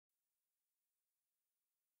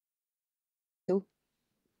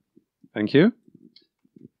Thank you.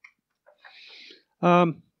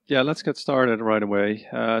 Yeah, let's get started right away.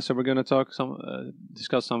 So we're going to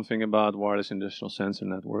discuss something about wireless industrial sensor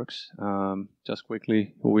networks. Just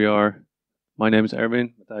quickly, who we are. My name is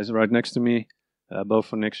Erwin. Matthijs is right next to me, both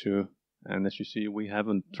from Nixu. And as you see, we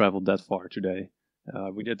haven't traveled that far today.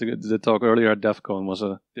 We did the talk earlier at DEF CON, was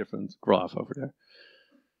a different graph over there.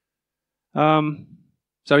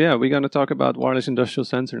 So yeah, we're going to talk about wireless industrial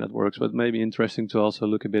sensor networks, but maybe interesting to also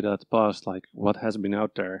look a bit at the past, like what has been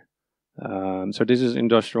out there. So this is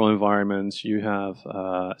industrial environments. You have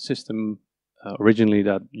a system originally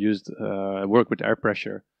that used work with air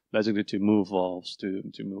pressure, basically to move valves, to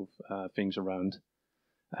move things around.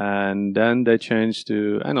 And then they changed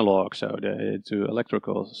to analog, so to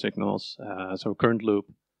electrical signals, so current loop,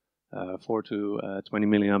 4 to 20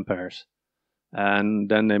 milliamperes. And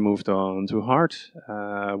then they moved on to HART.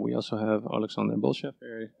 We also have Alexander Bolshev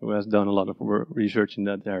here, who has done a lot of research in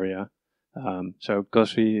that area. So go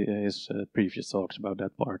see his previous talks about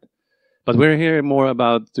that part. But we're here more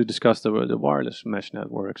about to discuss the wireless mesh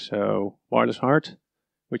network. So WirelessHART,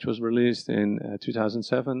 which was released in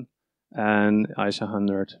 2007, and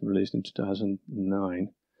ISA100 released in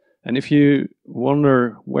 2009. And if you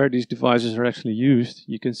wonder where these devices are actually used,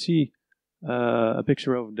 you can see a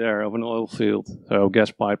picture over there of an oil field, so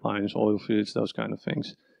gas pipelines, oil fields, those kind of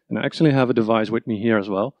things. And I actually have a device with me here as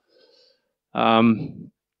well.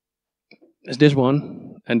 It's this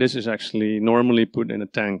one, and this is actually normally put in a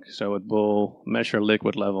tank, so it will measure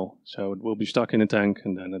liquid level. So it will be stuck in a tank,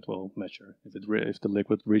 and then it will measure if the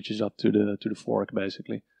liquid reaches up to the fork,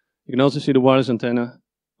 basically. You can also see the wireless antenna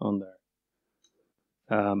on there.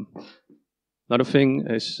 Another thing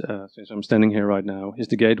is, since I'm standing here right now, is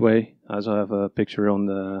the gateway. I also have a picture on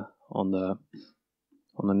the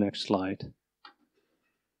next slide.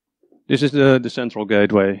 This is the central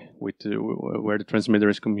gateway with where the transmitter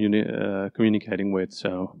is communicating with.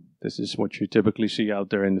 So this is what you typically see out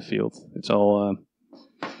there in the field. It's all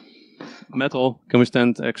metal, can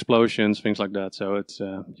withstand explosions, things like that. So it's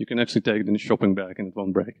you can actually take it in a shopping bag and it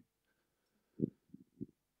won't break.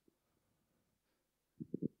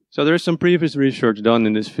 So there is some previous research done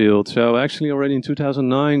in this field. So actually already in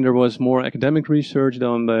 2009 there was more academic research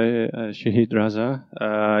done by Shahid Raza.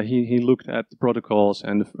 He looked at the protocols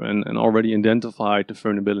and already identified the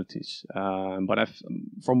vulnerabilities. But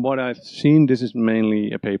from what I've seen, this is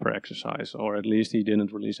mainly a paper exercise, or at least he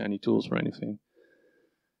didn't release any tools or anything.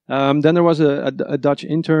 Then there was a Dutch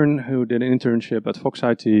intern who did an internship at Fox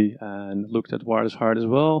IT and looked at WirelessHART as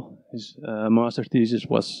well. His master thesis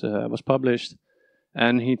was published.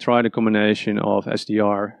 And he tried a combination of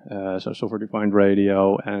SDR, so software-defined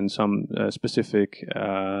radio, and some specific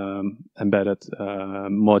embedded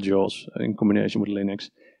modules in combination with Linux.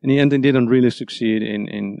 In the end, he didn't really succeed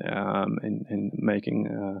in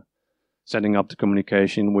making setting up the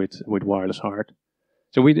communication with WirelessHART.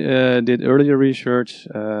 So we did earlier research,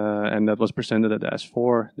 and that was presented at the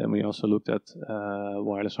S4. Then we also looked at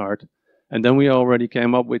WirelessHART, and then we already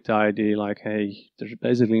came up with the idea like, hey, there's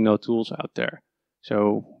basically no tools out there.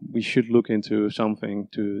 So we should look into something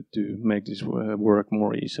to make this work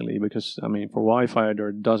more easily, because I mean, for Wi-Fi there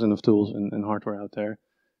are dozens of tools and hardware out there.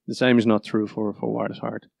 The same is not true for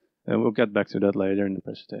WirelessHART, and we'll get back to that later in the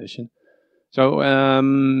presentation. So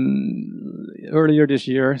earlier this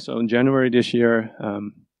year, so in January this year,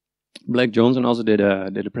 Blake Johnson also did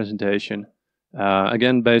a presentation,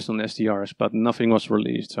 again based on SDRs, but nothing was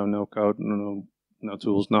released, so no code, no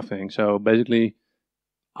tools, nothing. So basically,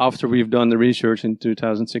 after we've done the research in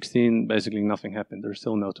 2016, basically nothing happened. There's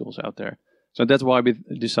still no tools out there. So that's why we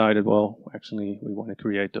decided, well, actually, we want to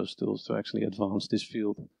create those tools to actually advance this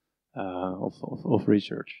field of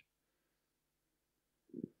research.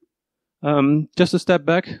 Just a step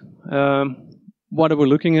back. What are we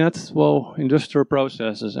looking at? Well, industrial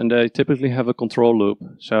processes, and they typically have a control loop.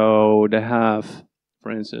 So they have,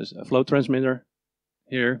 for instance, a flow transmitter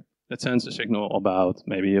here that sends a signal about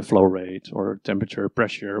maybe a flow rate or temperature,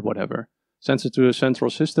 pressure, whatever. Sends it to a central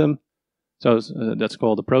system. So that's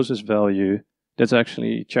called the process value. That's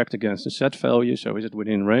actually checked against the set value. So is it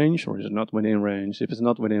within range or is it not within range? If it's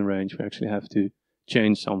not within range, we actually have to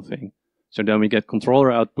change something. So then we get controller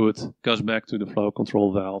output, goes back to the flow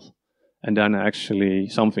control valve, and then actually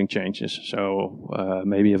something changes. So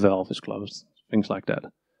maybe a valve is closed, things like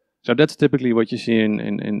that. So that's typically what you see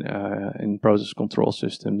in process control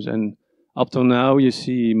systems. And up till now, you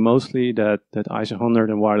see mostly that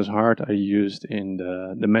ISA100 and WirelessHART are used in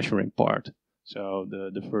the measuring part. So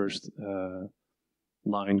the first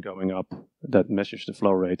line going up that measures the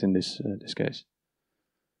flow rate in this case.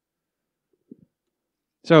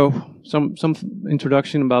 So some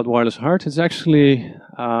introduction about WirelessHART. It's actually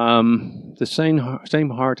the same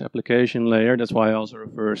HART application layer. That's why I also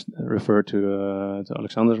refer to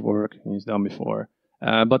Alexander's work he's done before.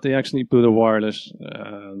 But they actually put a wireless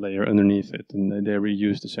layer underneath it, and they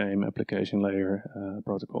reuse the same application layer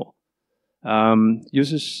protocol.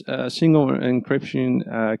 Uses single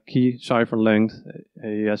encryption key cipher length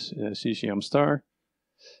AES CCM star.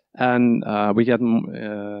 And we get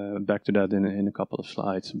back to that in a couple of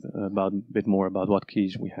slides about a bit more about what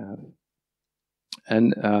keys we have.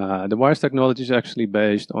 And the wireless technology is actually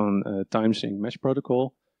based on time-sync mesh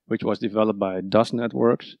protocol, which was developed by DAS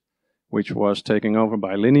Networks, which was taken over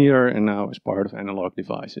by Linear and now is part of Analog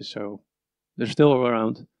Devices. So they're still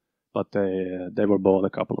around, but they were bought a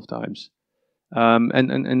couple of times.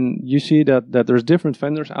 And you see that there's different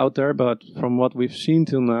vendors out there, but from what we've seen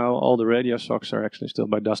till now, all the radio SOCs are actually still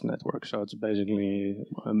by DAS Network. So it's basically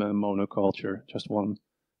a monoculture, just one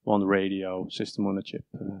radio system on a chip.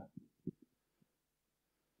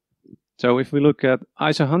 So if we look at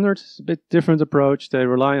ISA100, it's a bit different approach. They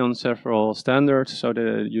rely on several standards. So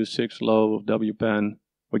they use 6LoW WPAN,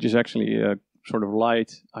 which is actually a sort of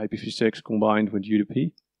light IPv6 combined with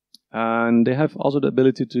UDP. And they have also the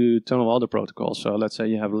ability to tunnel other protocols. So let's say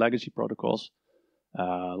you have legacy protocols,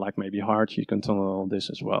 like maybe HART, you can tunnel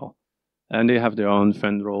this as well. And they have their own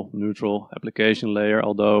vendor neutral application layer,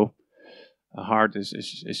 although HART is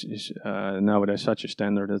nowadays such a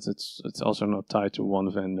standard that it's also not tied to one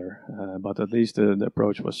vendor. But at least the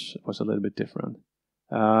approach was a little bit different.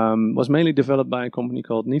 Was mainly developed by a company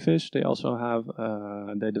called Nivis. They also have,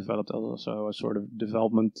 they developed also a sort of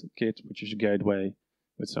development kit, which is a gateway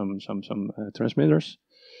with some transmitters,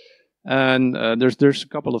 and there's a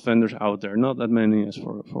couple of vendors out there, not that many as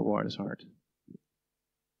for WirelessHART.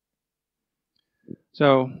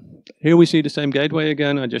 So here we see the same gateway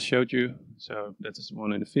again. I just showed you. So that is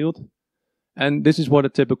one in the field, and this is what a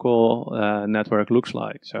typical network looks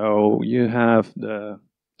like. So you have the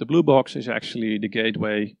blue box is actually the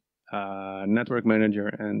gateway, network manager,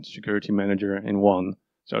 and security manager in one.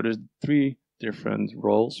 So there's three different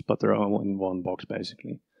roles, but they're all in one box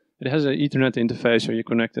basically. It has an Ethernet interface, so you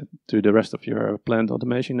connect it to the rest of your plant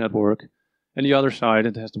automation network. And the other side,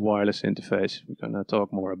 it has the wireless interface we're going to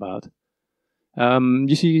talk more about.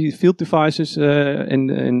 You see field devices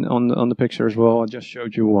on the picture as well. I just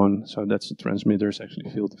showed you one, so that's the transmitter, is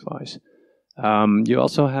actually a field device. You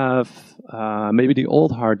also have maybe the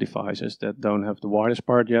old HART devices that don't have the wireless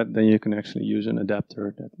part yet. Then you can actually use an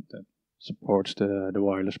adapter that supports the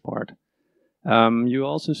wireless part. You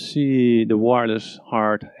also see the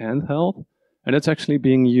WirelessHART handheld, and that's actually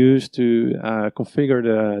being used to configure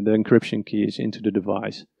the encryption keys into the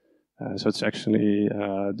device. So it's actually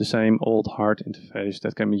the same old HART interface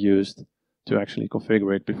that can be used to actually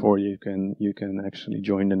configure it before you can actually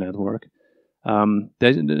join the network.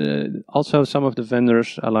 Also, some of the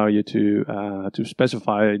vendors allow you to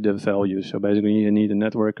specify the value. So basically, you need a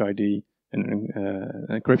network ID and an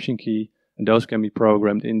encryption key. And those can be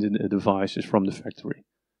programmed into the devices from the factory.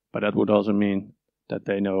 But that would also mean that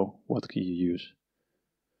they know what key you use.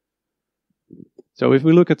 So if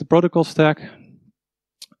we look at the protocol stack,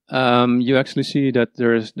 you actually see that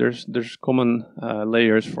there's common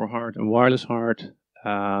layers for HART and WirelessHART.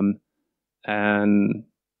 And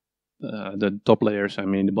the top layers, I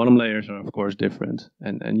mean, the bottom layers are of course different.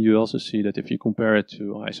 And you also see that if you compare it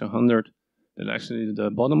to ISA100, that actually the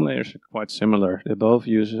bottom layers are quite similar. They both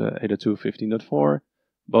use 802.15.4,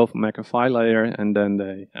 both make a file layer, and then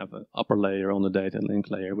they have an upper layer on the data link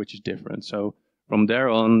layer, which is different. So from there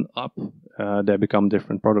on up, they become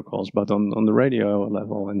different protocols. But on the radio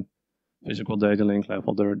level and physical data link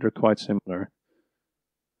level, they're quite similar.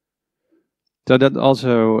 So that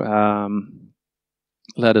also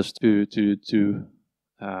led us to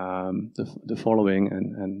the following,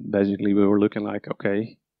 and basically we were looking like,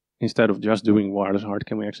 okay, instead of just doing WirelessHART,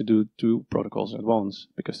 can we actually do two protocols at once?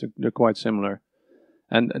 Because they're quite similar.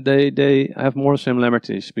 And they have more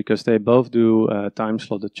similarities because they both do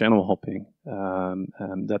time-slotted channel hopping.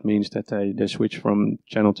 That means that they switch from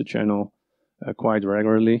channel to channel quite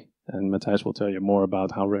regularly. And Matthijs will tell you more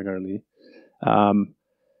about how regularly.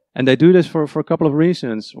 And they do this for a couple of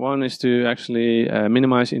reasons. One is to actually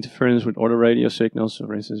minimize interference with other radio signals. So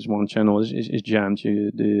for instance, one channel is jammed,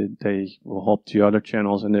 they will hop to other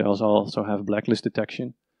channels, and they also have blacklist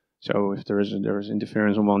detection. So if there is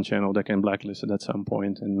interference on one channel, they can blacklist it at some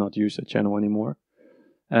point and not use that channel anymore.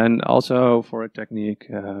 And also for a technique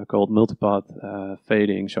called multipath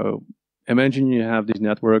fading. So imagine you have these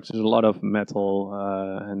networks, there's a lot of metal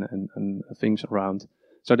and things around.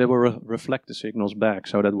 So they will reflect the signals back.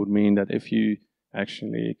 So that would mean that if you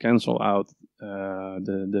actually cancel out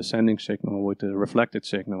the sending signal with the reflected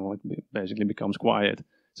signal. It basically becomes quiet.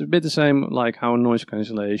 It's a bit the same like how noise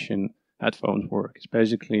cancellation headphones work. It's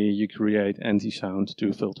basically you create anti-sound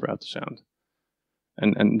to filter out the sound.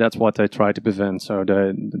 And that's what they try to prevent. So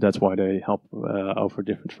that's why they help over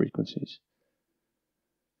different frequencies.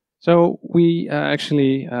 So we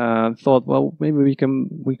actually thought, well, maybe we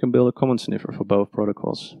can build a common sniffer for both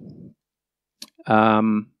protocols.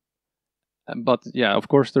 But yeah, of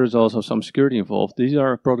course, there's also some security involved. These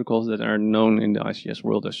are protocols that are known in the ICS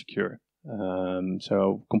world as secure.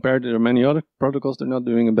 So compared to many other protocols, they're not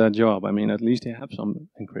doing a bad job. I mean, at least they have some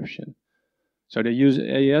encryption. So they use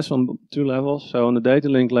AES on 2 levels. So on the data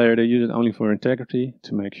link layer, they use it only for integrity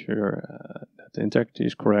to make sure that the integrity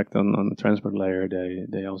is correct. On the transport layer,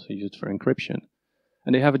 they also use it for encryption.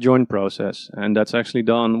 And they have a joint process, and that's actually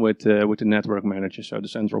done with the network manager, so the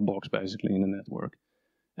central box basically in the network.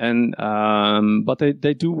 And but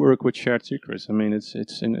they do work with shared secrets. I mean, it's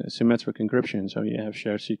in symmetric encryption, so you have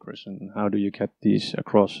shared secrets. And how do you get these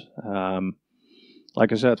across?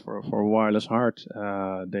 Like I said, for WirelessHART,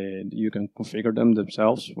 you can configure them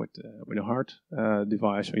themselves with a HART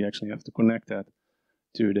device. So you actually have to connect that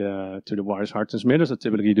to the WirelessHART transmitters that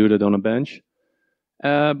typically do that on a bench.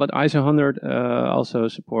 But ISA100 also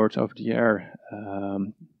supports over-the-air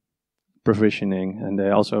provisioning, and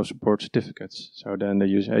they also support certificates. So then they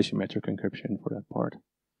use asymmetric encryption for that part.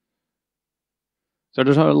 So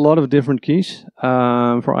there's a lot of different keys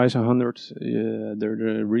for ISA100. There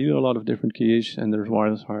are really a lot of different keys, and there's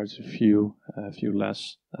WirelessHART a few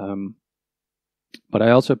less. But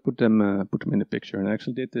I also put them in the picture, and I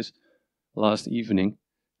actually did this last evening.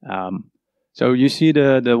 So you see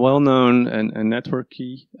the well-known and network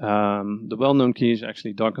key. The well-known key is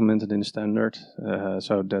actually documented in the standard,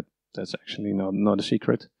 so that's actually not a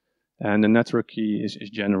secret. And the network key is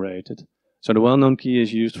generated. So the well-known key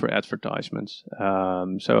is used for advertisements.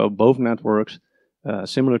 So both networks,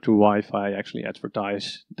 similar to Wi-Fi, actually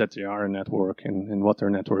advertise that they are a network and what their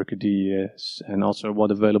network ID is, and also what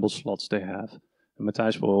available slots they have. And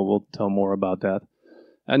Matthijs will tell more about that.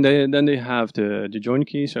 And then they have the join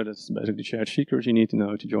key, so that's basically shared secrets you need to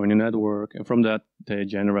know to join a network. And from that, they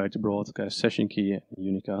generate the broadcast session key and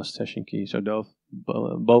unicast session key. So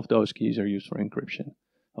both those keys are used for encryption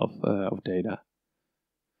of data.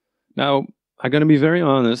 Now, I'm going to be very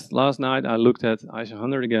honest. Last night, I looked at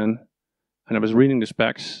ISA100 again, and I was reading the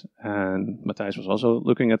specs, and Matthijs was also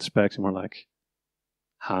looking at the specs, and we're like,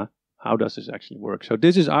 huh? How does this actually work? So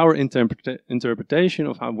this is our interpretation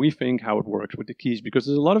of how we think how it works with the keys, because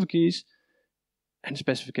there's a lot of keys and the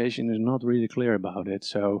specification is not really clear about it.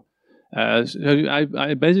 So,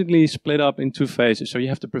 I basically split up in 2 phases. So you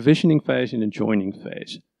have the provisioning phase and the joining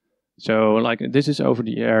phase. So like this is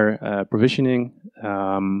over-the-air provisioning.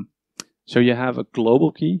 So you have a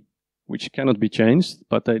global key, which cannot be changed,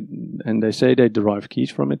 but they say they derive keys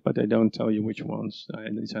from it, but they don't tell you which ones.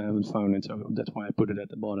 At least I haven't found it, so that's why I put it at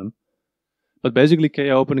the bottom. But basically,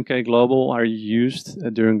 K-Open and K-Global are used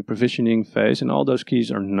during the provisioning phase, and all those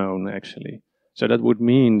keys are known, actually. So that would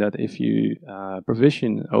mean that if you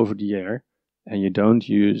provision over the air and you don't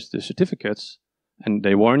use the certificates, and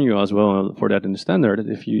they warn you as well for that in the standard,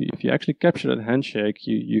 that if you actually capture that handshake,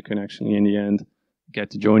 you can actually, in the end,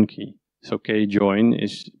 get the join key. So K-join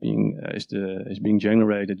is being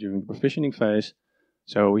generated during the provisioning phase.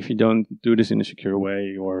 So if you don't do this in a secure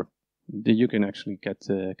way, you can actually get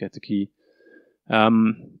the key.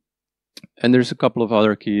 And there's a couple of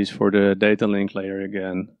other keys for the data link layer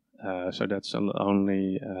again. So that's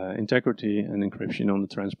only integrity and encryption on the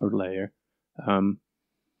transport layer.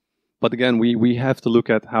 But again, we have to look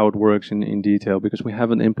at how it works in detail, because we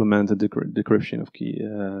haven't implemented the decryption of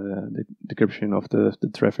the decryption of the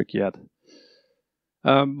traffic yet.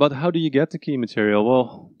 But how do you get the key material?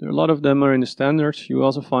 Well, a lot of them are in the standards. You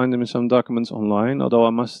also find them in some documents online, although I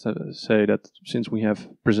must say that since we have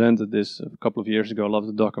presented this a couple of years ago, a lot of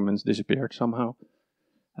the documents disappeared somehow.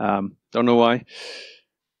 Don't know why.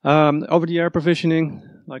 Over-the-air provisioning,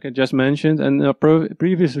 like I just mentioned, and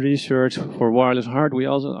previous research for WirelessHART, we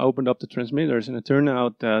also opened up the transmitters, and it turned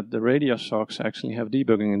out that the radio socks actually have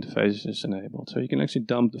debugging interfaces enabled. So you can actually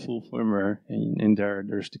dump the full firmware, and in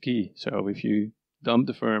there's the key. So if you dump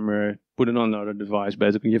the firmware, put it on another device,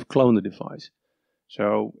 basically you've cloned the device.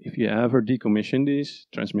 So if you ever decommission these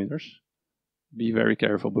transmitters, be very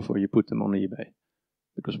careful before you put them on eBay,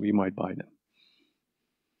 because we might buy them.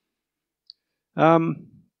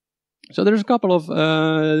 So there's a couple of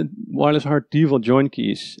WirelessHART default join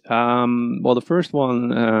keys. Well, the first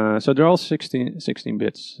one, so they're all 16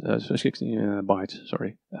 bits, so 16 bytes,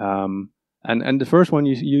 sorry. And the first one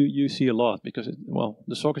you see a lot because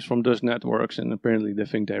the sock is from Dust Networks, and apparently they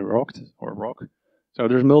think they rock. So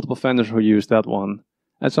there's multiple vendors who use that one,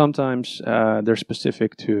 and sometimes they're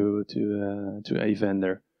specific to a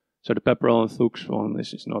vendor. So the Pepperell and Fuchs one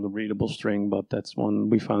is not a readable string, but that's one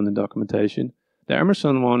we found in documentation. The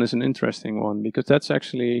Emerson one is an interesting one because that's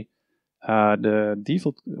actually the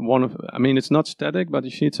default one of. I mean, it's not static, but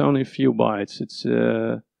you see, it's only a few bytes. It's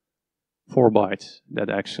 4 bytes that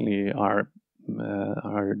actually are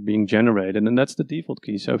being generated, and that's the default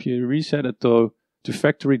key. So if you reset it to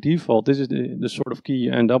factory default, this is the sort of key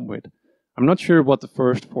you end up with. I'm not sure what the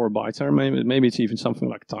first 4 bytes are. Maybe it's even something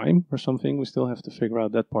like time or something. We still have to figure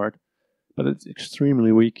out that part. But it's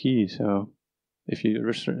extremely weak key. So if you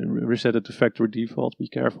reset it to factory default, be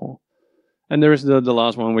careful. And there's the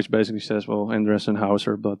last one, which basically says, well, Andres and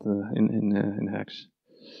Hauser, but in hex.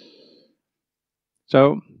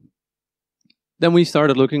 So then we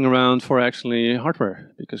started looking around for actually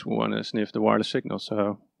hardware because we want to sniff the wireless signal.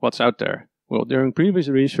 So what's out there? Well, during previous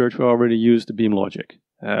research, we already used the beam logic.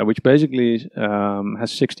 Which basically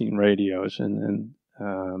has 16 radios and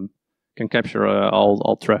can capture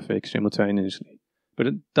all traffic simultaneously. But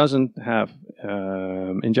it doesn't have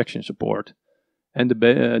injection support. And the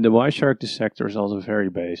Wireshark dissector is also very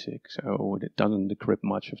basic, so it doesn't decrypt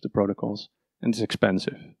much of the protocols. And it's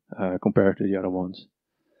expensive compared to the other ones.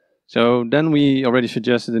 So then we already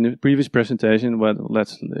suggested in the previous presentation, but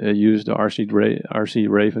let's use the RC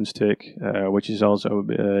Raven stick, which is also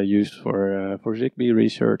used for Zigbee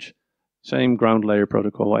research. Same ground layer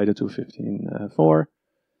protocol, 802.15.4.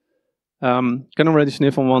 Can already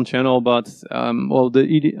sniff on one channel, but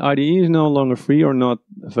the IDE is no longer free or not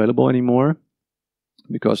available anymore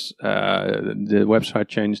because the website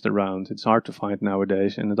changed around. It's hard to find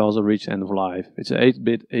nowadays, and it also reached end of life. It's an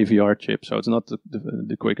 8-bit AVR chip, so it's not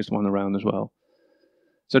the quickest one around as well.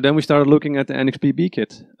 So then we started looking at the NXP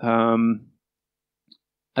kit. And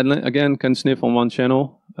again, can sniff on one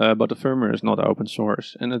channel, but the firmware is not open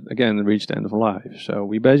source. And it, again, it reached end of life. So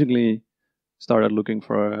we basically started looking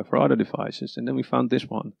for other devices, and then we found this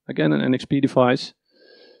one. Again, an NXP device.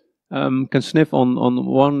 Can sniff on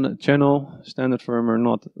one channel, standard firmware,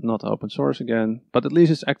 not open source again, but at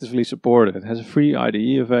least it's actively supported. It has a free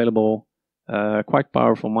IDE available, quite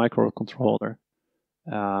powerful microcontroller.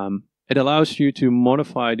 It allows you to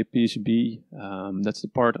modify the PCB. That's the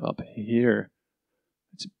part up here.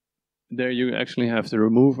 There you actually have to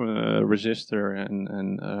remove a resistor,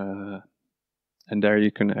 and there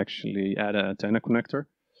you can actually add an antenna connector.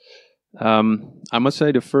 I must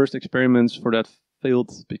say the first experiments for that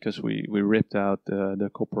failed because we ripped out the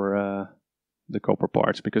copper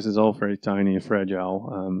parts because it's all very tiny and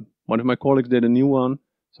fragile. One of my colleagues did a new one,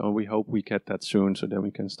 so we hope we get that soon so that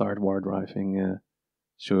we can start wire driving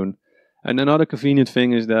soon. And another convenient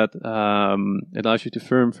thing is that it allows you to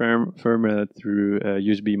firmware through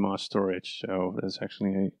USB mass storage, so that's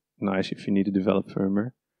actually nice if you need to develop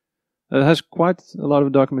firmware. It has quite a lot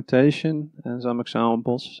of documentation and some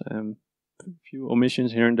examples and a few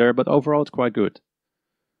omissions here and there, but overall it's quite good.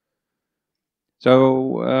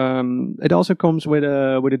 So it also comes with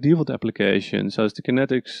a default application. So it's the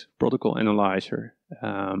Kinetics Protocol Analyzer.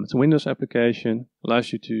 It's a Windows application.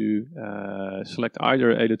 Allows you to select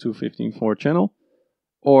either 802.15.4 channel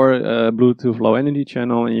or a Bluetooth Low Energy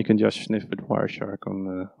channel, and you can just sniff with Wireshark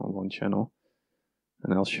on one channel.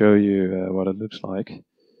 And I'll show you what it looks like.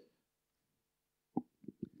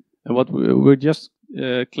 And what we just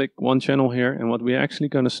click one channel here, and what we're actually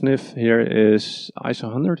going to sniff here is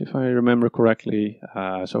ISA100, if I remember correctly.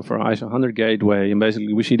 So for ISA100 gateway, and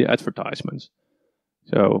basically we see the advertisements.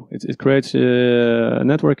 So it creates a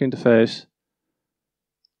network interface,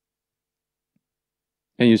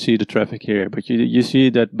 and you see the traffic here. But you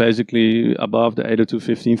see that basically above the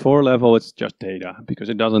 802.15.4 level, it's just data because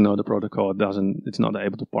it doesn't know the protocol. It's not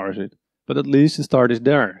able to parse it. But at least the start is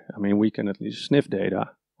there. I mean, we can at least sniff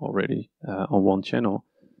data already on one channel.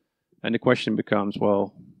 And the question becomes,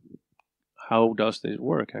 well, how does this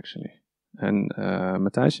work actually? And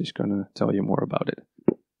Matthijs is going to tell you more about it.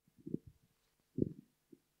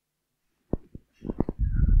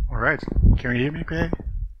 All right. Can you hear me okay?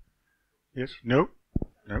 Yes? No?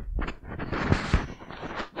 No?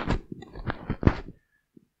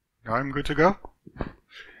 Now I'm good to go?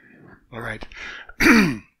 All right.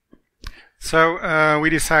 So we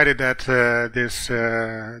decided that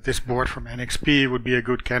this board from NXP would be a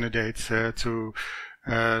good candidate to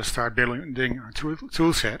start building our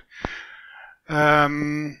tool set.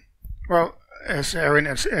 Well, as Aaron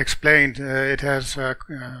has explained, it has a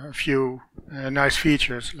few nice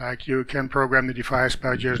features, like you can program the device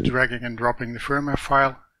by just dragging and dropping the firmware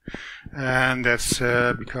file and that's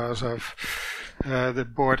because of the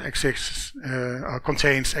board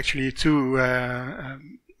contains actually two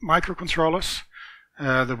microcontrollers.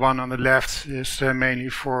 The one on the left is mainly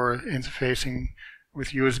for interfacing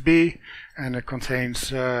with USB, and it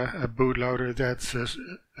contains a bootloader that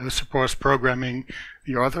supports programming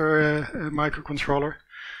the other microcontroller.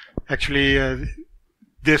 Actually,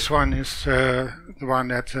 this one is the one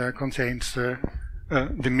that contains the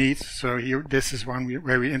meat. So here, this is one we're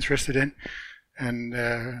very interested in, and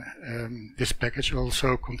this package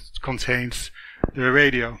also contains the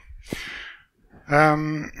radio.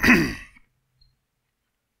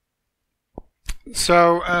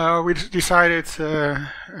 So we decided to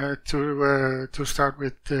start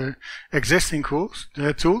with the existing tools.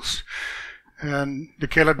 And the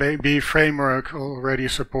Killer Bee framework already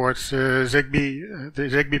supports Zigbee, the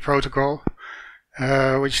Zigbee protocol,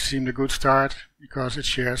 which seemed a good start because it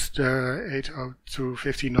shares the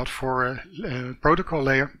 802.15.4 protocol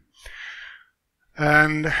layer.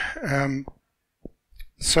 And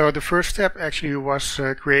so the first step actually was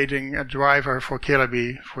creating a driver for Killer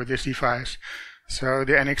Bee for this device. So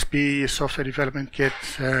the NXP software development kit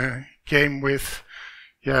came with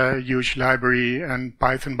a huge library and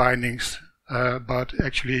Python bindings, but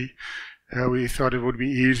actually we thought it would be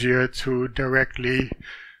easier to directly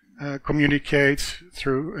communicate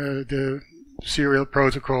through the serial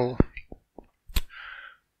protocol.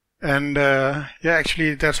 And yeah,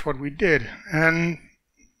 actually that's what we did. And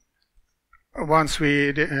once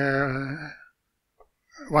we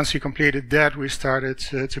completed that, we started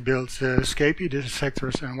to build Zigbee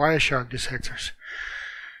detectors and WirelessHART detectors.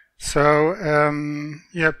 So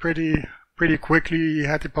yeah, pretty quickly you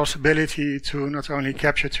had the possibility to not only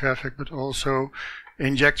capture traffic but also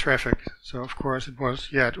inject traffic. So of course it was,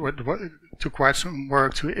 yeah, it took quite some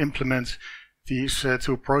work to implement these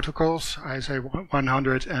two protocols,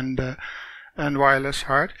 ISA100 and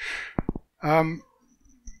WirelessHART.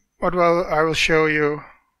 But well, I will show you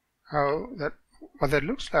what that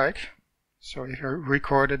looks like. So if I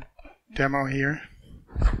recorded demo here,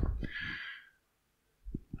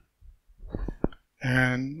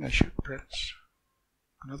 and I should press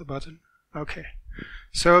another button. Okay.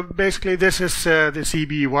 So basically, this is the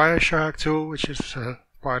Zigbee Wireshark tool, which is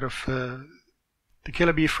part of the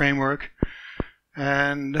Killer Bee framework,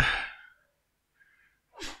 and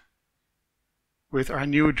with our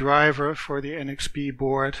new driver for the NXP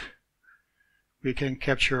board, we can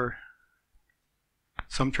capture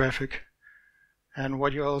some traffic. And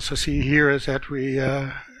what you also see here is that we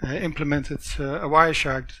implemented a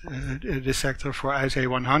WirelessHART detector for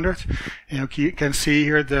ISA100. And you can see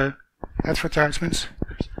here the advertisements.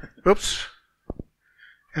 Oops.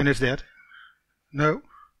 And it's dead. No.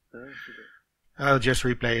 I'll just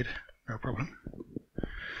replay it. No problem.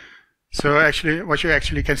 So actually, what you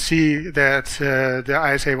actually can see that the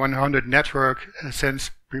ISA100 network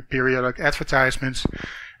sends periodic advertisements,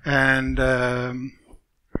 and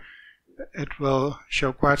it will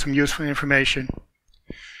show quite some useful information.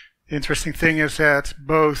 The interesting thing is that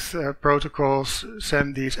both protocols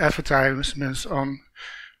send these advertisements on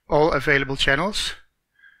all available channels.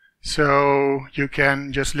 So you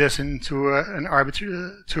can just listen to a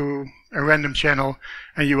random channel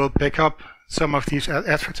and you will pick up some of these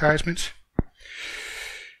advertisements.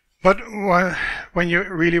 But when you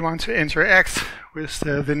really want to interact with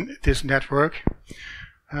this network,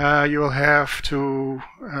 you will have to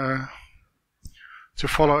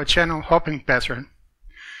follow a channel hopping pattern.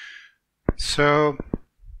 So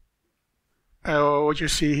what you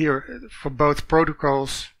see here for both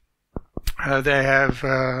protocols, they have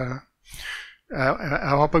a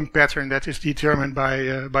hopping pattern that is determined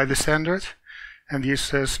by the standard, and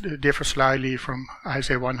these differ slightly from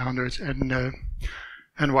ISA100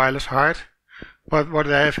 and WirelessHART. But what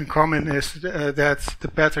they have in common is that the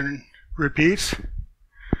pattern repeats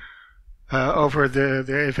over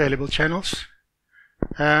the available channels.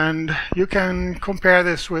 And you can compare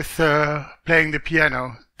this with playing the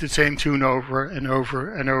piano, the same tune over and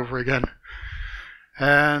over and over again.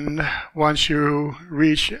 And once you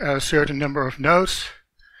reach a certain number of notes,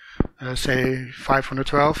 say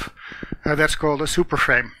 512, that's called a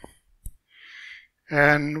superframe.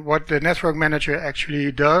 And what the network manager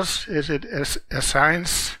actually does is it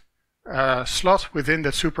assigns a slot within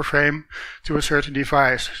that superframe to a certain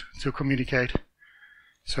device to communicate.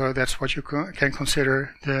 So that's what you can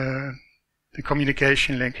consider the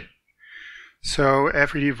communication link. So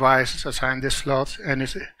every device is assigned this slot, and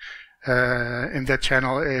is in that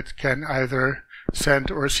channel it can either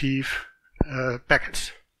send or receive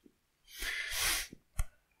packets.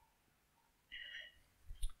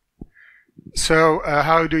 So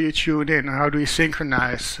how do you tune in? How do you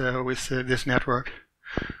synchronize with this network?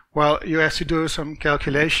 Well, you have to do some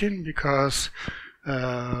calculation because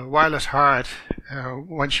WirelessHART,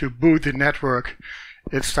 once you boot the network,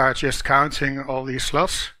 it starts just counting all these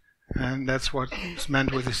slots, and that's what is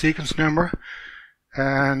meant with the sequence number.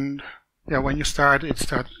 And yeah, when you start, it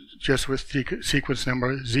starts just with the sequence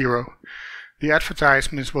number 0. The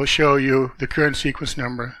advertisements will show you the current sequence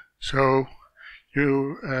number, so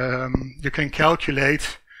you can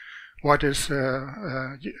calculate what is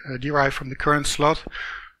derived from the current slot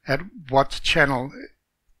at what channel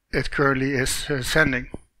it currently is sending.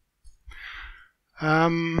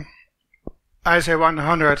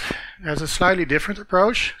 ISA100 has a slightly different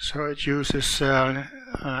approach, so it uses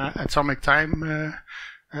atomic time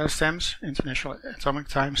stamps, international atomic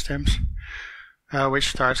time stamps, which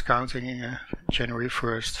starts counting January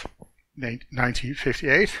 1st,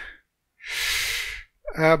 1958.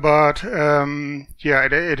 But yeah,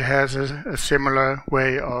 it has a similar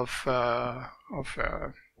way of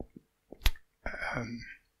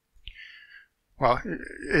well,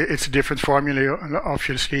 it's a different formula,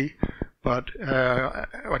 obviously, but in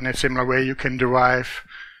a similar way you can derive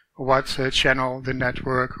what channel the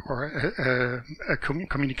network or a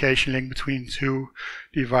communication link between two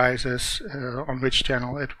devices on which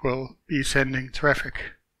channel it will be sending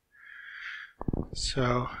traffic.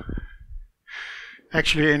 So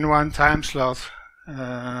actually in one time slot,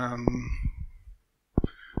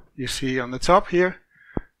 you see on the top here,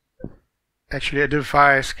 actually a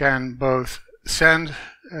device can both send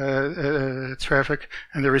traffic,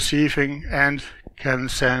 and the receiving end can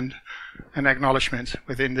send an acknowledgement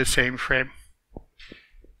within the same frame.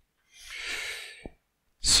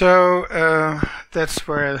 So that's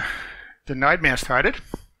where the nightmare started.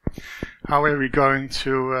 How are we going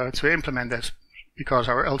to implement this? Because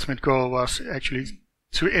our ultimate goal was actually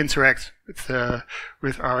to interact with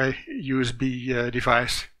our USB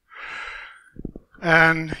device.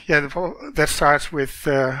 And yeah, that starts with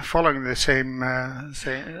following the same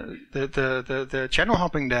the channel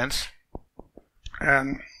hopping dance.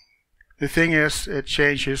 And the thing is, it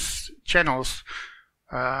changes channels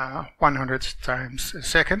 100 times a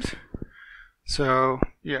second. So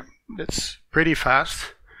yeah, that's pretty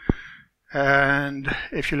fast. And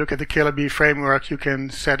if you look at the Killer Bee framework, you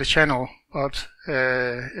can set a channel, but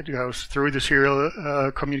it goes through the serial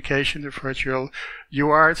communication, the virtual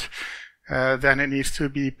UART. Then it needs to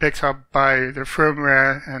be picked up by the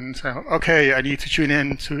firmware, and okay, I need to tune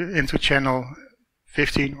in into channel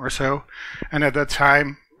 15 or so, and at that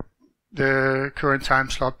time the current time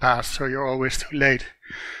slot passed, so you're always too late.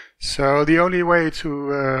 So the only way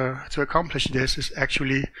to accomplish this is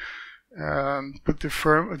actually put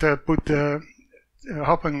the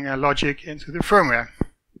hopping logic into the firmware,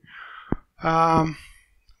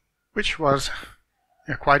 which was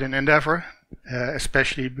quite an endeavor.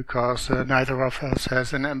 Especially because neither of us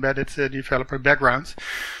has an embedded developer background,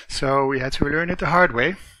 so we had to learn it the hard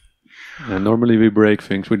way. And normally we break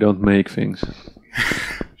things, we don't make things.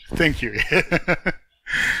 Thank you.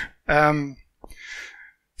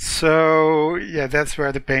 So yeah, that's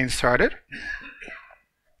where the pain started.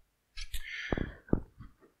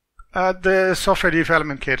 The software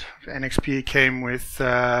development kit of NXP came with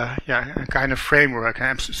a kind of framework,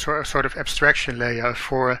 a sort of abstraction layer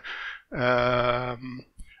for and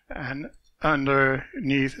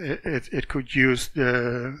underneath it could use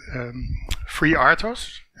the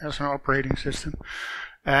FreeRTOS as an operating system,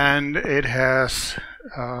 and it has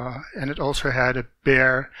and it also had a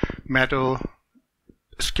bare metal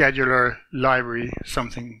scheduler library,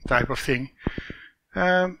 something type of thing.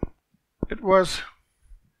 It was,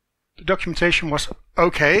 the documentation was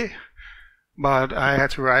okay, but I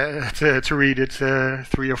had to read it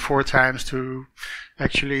 3 or 4 times to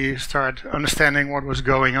actually start understanding what was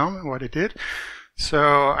going on and what it did.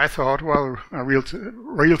 So I thought, well, a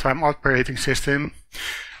real-time operating system,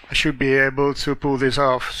 I should be able to pull this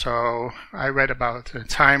off. So I read about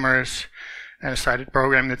timers and I started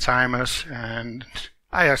programming the timers, and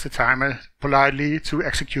I asked the timer politely to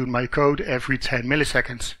execute my code every 10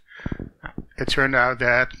 milliseconds. It turned out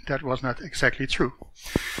that that was not exactly true.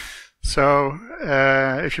 So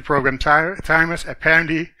if you program timers,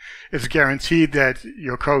 apparently it's guaranteed that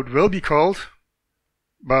your code will be called,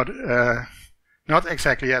 but not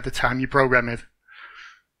exactly at the time you program it.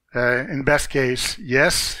 In best case,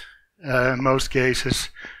 yes. Most cases,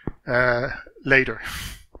 later.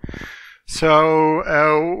 So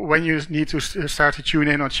when you need to start to tune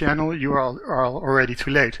in on channel, you are already too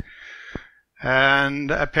late.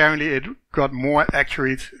 And apparently it got more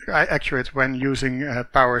accurate when using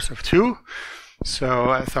powers of 2. So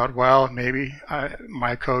I thought, well, maybe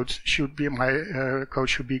my code should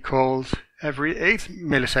be called every 8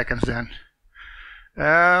 milliseconds then.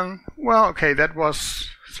 Well, okay, that was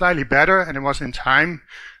slightly better, and it was in time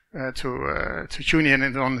to tune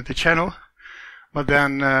in on the channel. But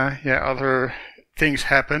then, other things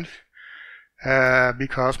happened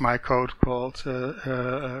because my code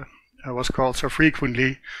was called so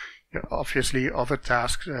frequently. Obviously, other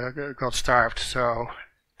tasks got starved, so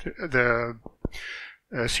the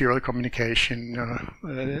serial communication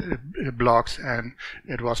blocked, and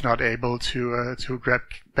it was not able to grab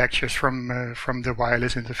patches from the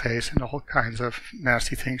wireless interface and all kinds of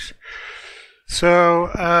nasty things. So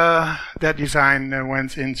that design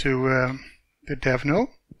went into the dev null,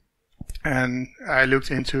 and I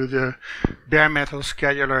looked into the bare metal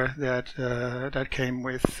scheduler that came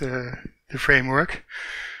with the framework,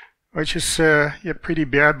 which is pretty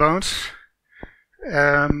bare bones.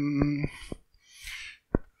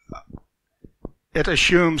 It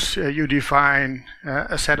assumes you define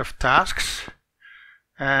a set of tasks,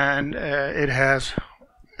 and it has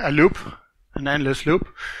a loop, an endless loop,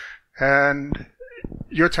 and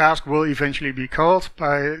your task will eventually be called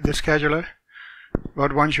by the scheduler.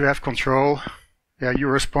 But once you have control,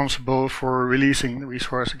 you're responsible for releasing the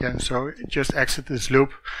resource again. So just exit this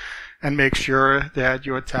loop and make sure that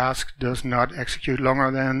your task does not execute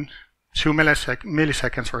longer than 2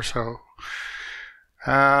 milliseconds or so.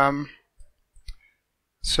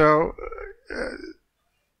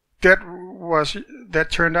 That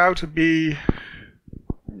turned out to be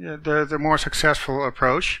the more successful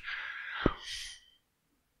approach.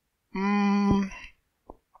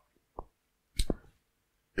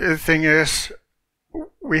 The thing is,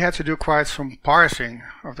 we had to do quite some parsing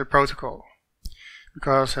of the protocol,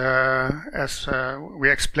 because as we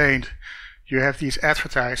explained, you have these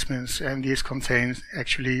advertisements, and these contain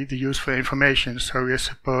actually the useful information. So we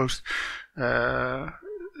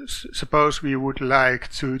suppose we would like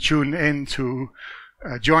to tune into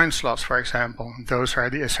join slots, for example. Those are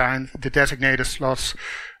the designated slots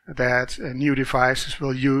that new devices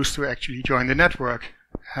will use to actually join the network.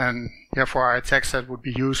 And for our text, that would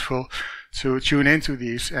be useful to tune into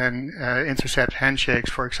these and intercept handshakes,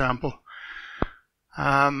 for example.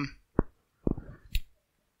 That's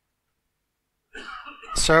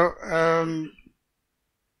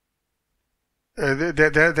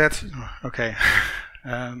okay.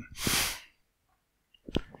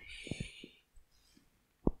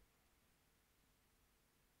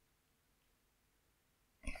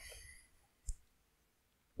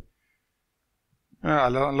 I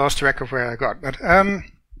lost track of where I got, but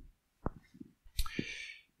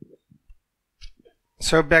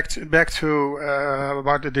so back to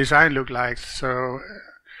what the design looked like. So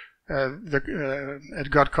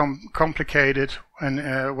it got complicated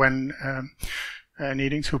when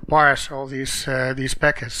needing to parse all these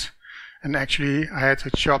packets, and actually I had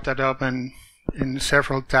to chop that up in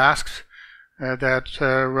several tasks that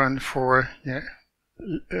run for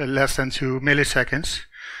less than 2 milliseconds.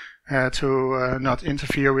 To not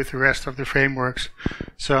interfere with the rest of the frameworks.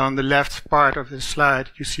 So on the left part of this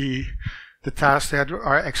slide, you see the tasks that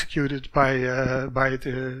are executed by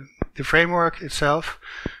the framework itself,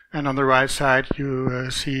 and on the right side you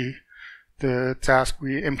see the task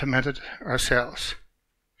we implemented ourselves.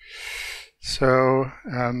 So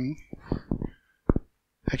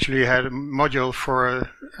actually, had a module for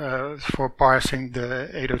parsing the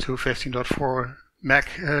 802.15.4 MAC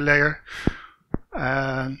layer.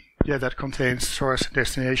 That contains source and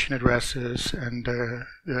destination addresses and the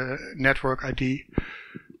network ID.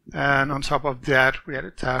 And on top of that, we had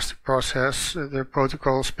a task to process the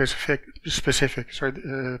protocol specific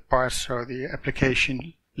parts, so the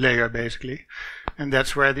application layer basically. And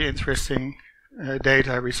that's where the interesting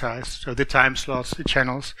data resides. So the time slots, the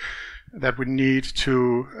channels that we need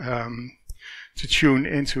to tune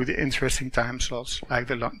into the interesting time slots, like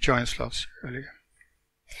the join slots earlier.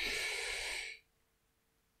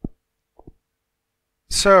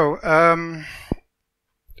 So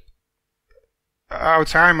our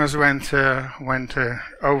timers went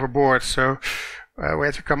overboard, so we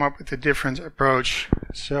had to come up with a different approach.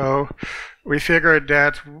 So we figured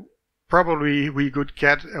that probably we could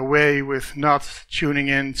get away with not tuning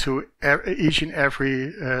in to each and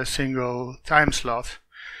every single time slot,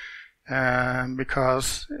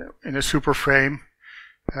 because in a super frame,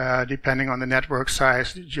 depending on the network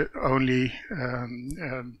size, only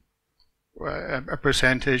a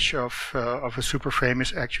percentage of a super frame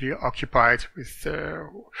is actually occupied with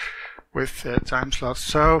time slots.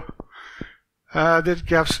 So that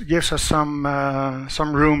gives us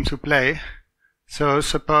some room to play. So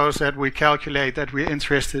suppose that we calculate that we're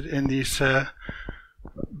interested in these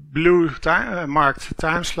blue marked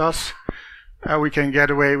time slots, we can get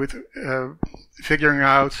away with figuring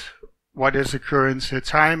out what is the current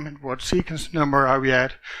time and what sequence number are we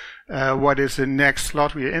at, what is the next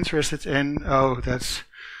slot we are interested in. Oh, that's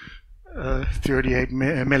 38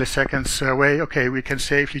 milliseconds away. Okay, we can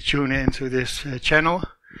safely tune into this channel.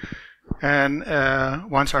 And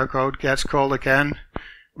once our code gets called again,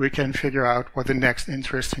 we can figure out what the next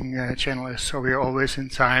interesting channel is. So we are always in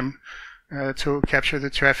time to capture the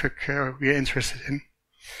traffic we are interested in.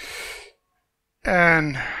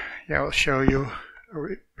 And yeah, I'll show you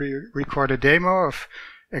record a demo of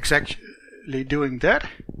exactly doing that.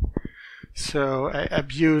 So I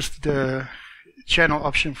abused the channel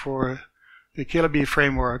option for the Zigbee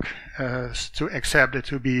framework to accept it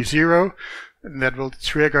to be 0. And that will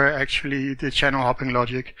trigger actually the channel hopping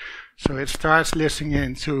logic. So it starts listening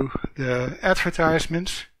into the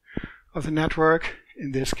advertisements of the network,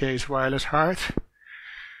 in this case WirelessHART.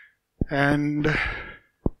 And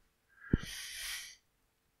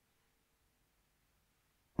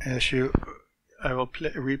I will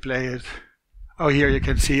replay it. Oh, here you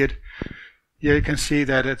can see it. Here you can see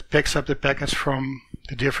that it picks up the packets from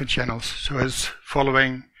the different channels. So it's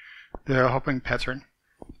following the hopping pattern.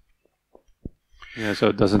 Yeah, so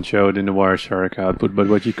it doesn't show it in the Wireshark output, but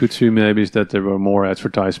what you could see maybe is that there were more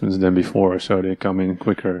advertisements than before, so they come in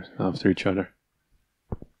quicker after each other.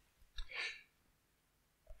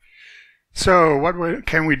 So what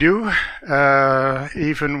can we do,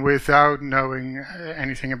 even without knowing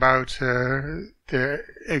anything about the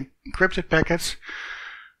encrypted packets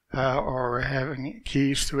or having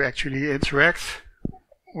keys to actually interact?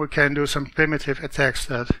 We can do some primitive attacks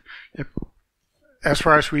that, as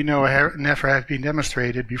far as we know, never have been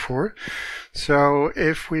demonstrated before. So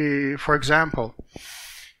if we, for example,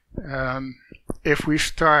 if we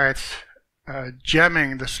start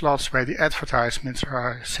jamming the slots where the advertisements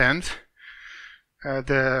are sent,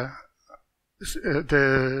 the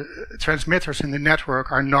transmitters in the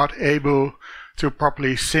network are not able to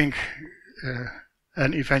properly sync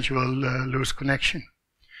an eventual loose connection.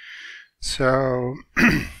 So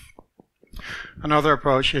another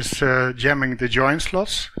approach is jamming the join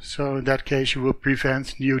slots. So in that case, you will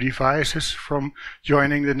prevent new devices from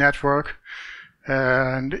joining the network.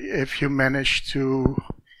 And if you manage to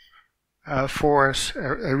force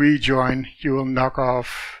a rejoin, you will knock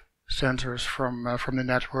off sensors from the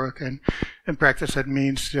network. And in practice, that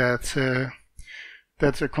means that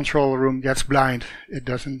that the control room gets blind. It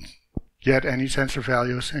doesn't get any sensor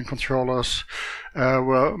values, and controllers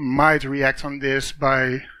might react on this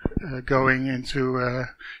by going into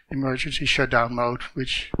emergency shutdown mode,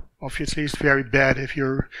 which obviously is very bad if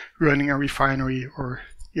you're running a refinery or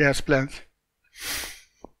gas plant.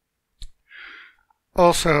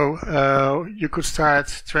 Also, you could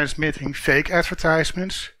start transmitting fake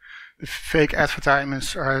advertisements. The fake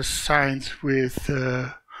advertisements are assigned with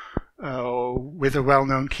a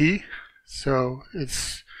well-known key, so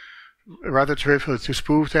it's rather trivial to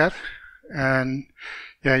spoof that. And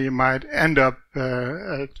yeah, you might end up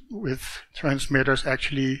with transmitters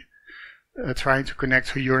actually trying to connect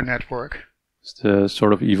to your network. It's the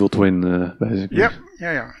sort of evil twin, basically. Yep,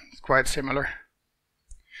 yeah, it's quite similar.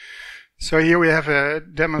 So here we have a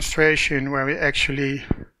demonstration where we actually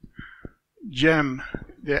jam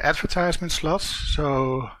the advertisement slots.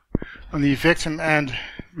 So on the victim end,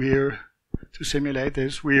 to simulate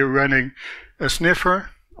this, we are running a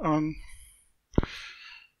sniffer on.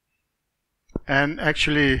 And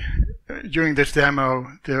actually, during this demo,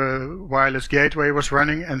 the wireless gateway was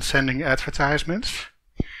running and sending advertisements.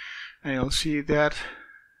 And you'll see that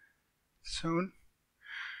soon.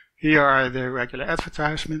 Here are the regular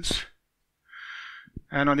advertisements.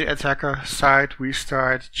 And on the attacker side, we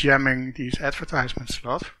start jamming these advertisement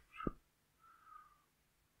slots.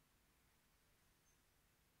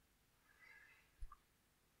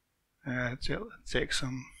 It'll take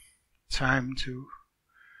some time to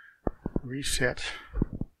reset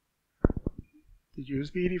the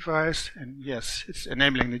USB device, and yes, it's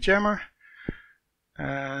enabling the jammer.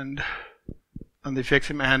 And on the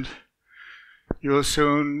victim end, you will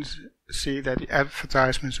soon see that the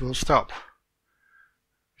advertisements will stop.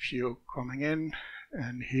 View coming in,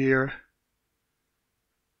 and here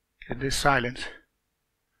it is silent.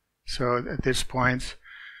 So at this point,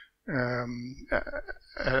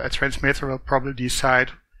 a transmitter will probably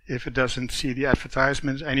decide if it doesn't see the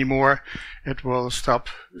advertisements anymore, it will stop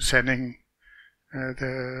sending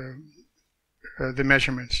the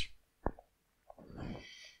measurements.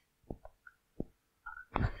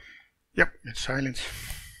 Yep, it's silent.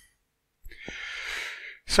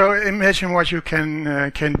 So imagine what you can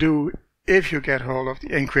do if you get hold of the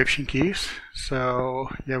encryption keys. So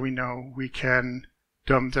yeah, we know we can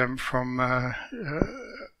dump them from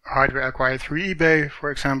hardware acquired through eBay,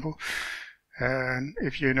 for example. And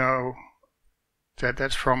if you know that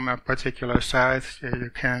that's from a particular site,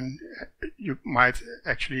 you might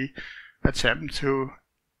actually attempt to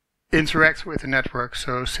interact with the network,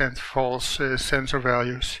 so send false sensor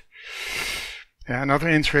values. Another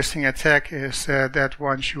interesting attack is that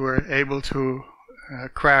once you are able to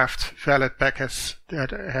craft valid packets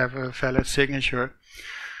that have a valid signature,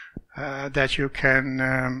 that you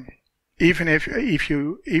can even if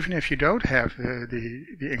you don't have the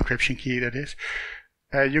encryption key, that is,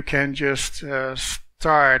 you can just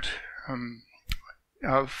start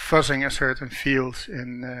fuzzing a certain field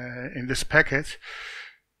in this packet,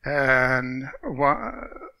 and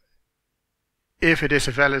if it is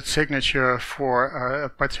a valid signature for a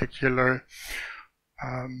particular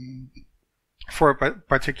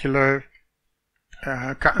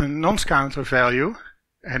nonce counter value,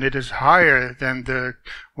 and it is higher than the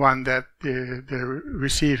one that the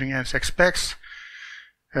receiving end expects,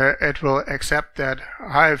 it will accept that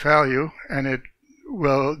high value, and it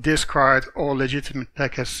will discard all legitimate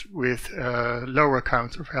packets with lower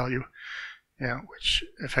counter value, which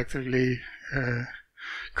effectively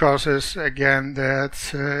causes again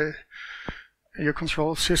that your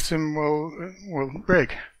control system will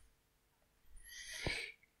break.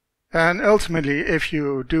 And ultimately, if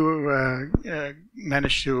you do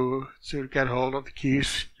manage to get hold of the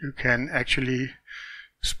keys, you can actually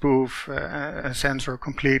spoof a sensor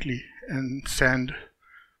completely and send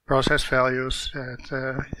process values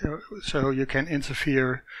that so you can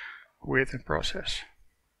interfere with the process.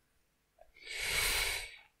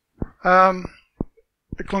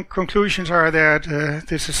 The conclusions are that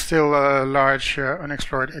this is still a large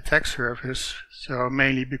unexplored attack surface, so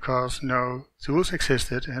mainly because no tools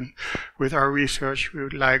existed, and with our research we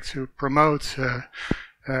would like to promote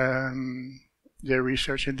the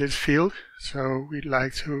research in this field. So we'd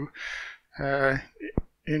like to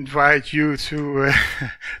invite you to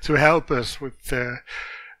to help us with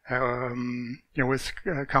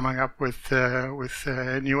coming up with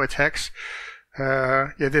new attacks.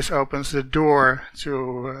 This opens the door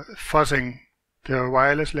to fuzzing the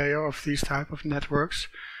wireless layer of these type of networks,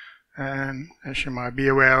 and as you might be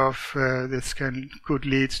aware of, this could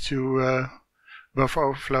lead to buffer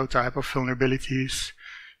overflow type of vulnerabilities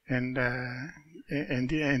in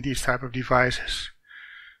these type of devices.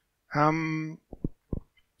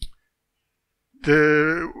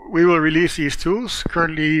 We will release these tools.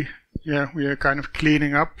 Currently, we are kind of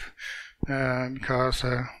cleaning up because we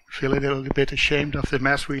feel a little bit ashamed of the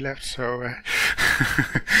mess we left. So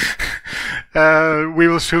we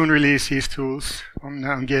will soon release these tools on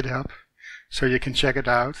GitHub, so you can check it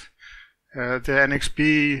out. The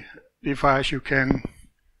NXP device, you can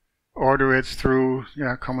order it through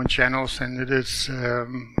common channels, and it is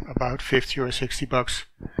about $50 or $60.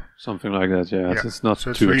 Something like that, yeah. It's not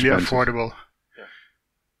so it's too really expensive. affordable.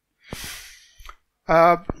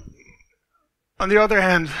 On the other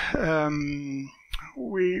hand,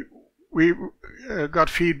 we got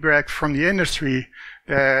feedback from the industry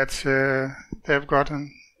that they've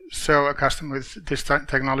gotten so accustomed with this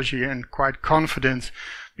technology and quite confident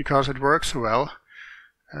because it works so well,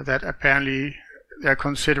 that apparently they're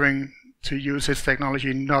considering to use this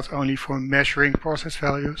technology not only for measuring process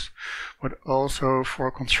values, but also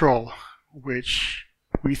for control, which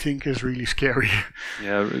we think is really scary.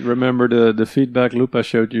 Yeah, remember the feedback loop I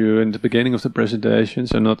showed you in the beginning of the presentation,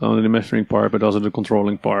 so not only the measuring part, but also the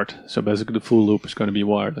controlling part. So basically the full loop is going to be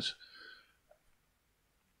wireless.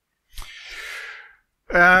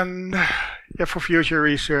 And for future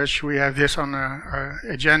research, we have this on our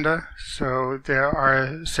agenda. So there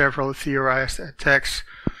are several theorized attacks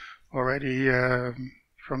already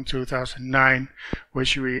from 2009,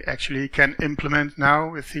 which we actually can implement now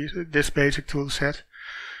with this basic tool set.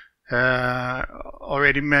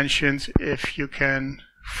 Already mentioned, if you can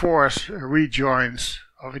force rejoins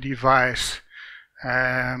of a device,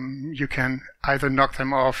 you can either knock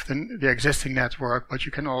them off the existing network, but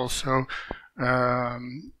you can also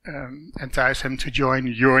entice them to join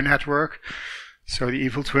your network, so the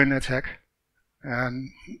evil twin attack,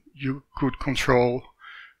 and you could control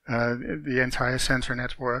the entire sensor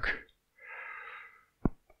network.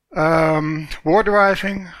 War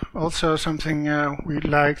driving, also something we'd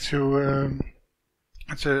like to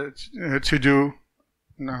do.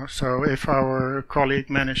 So if our colleague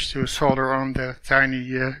managed to solder on the tiny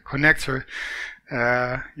connector,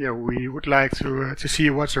 we would like to see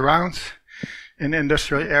what's around in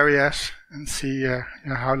industrial areas and see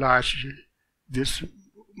how large this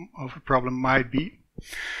of a problem might be.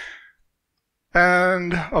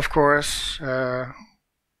 And of course,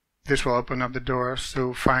 this will open up the doors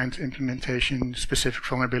to find implementation-specific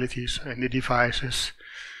vulnerabilities in the devices.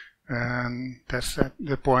 And that's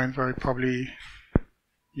the point where we probably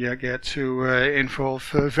get to involve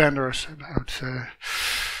vendors about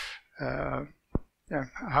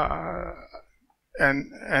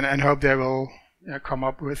and hope they will come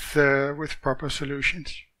up with proper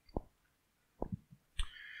solutions.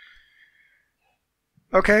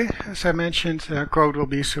 Okay, as I mentioned, code will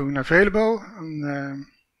be soon available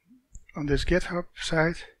on this GitHub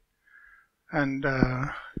site, and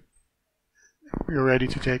we're ready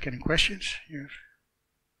to take any questions.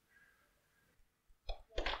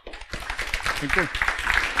 Thank you.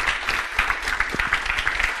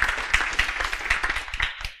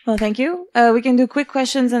 Well, thank you. We can do quick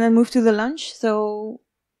questions and then move to the lunch. So,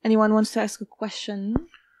 anyone wants to ask a question?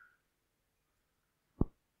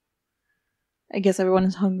 I guess everyone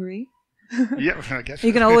is hungry. Yeah, I guess.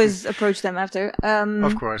 You can always approach them after.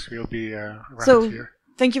 Of course, we'll be around so, here.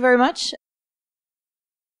 Thank you very much.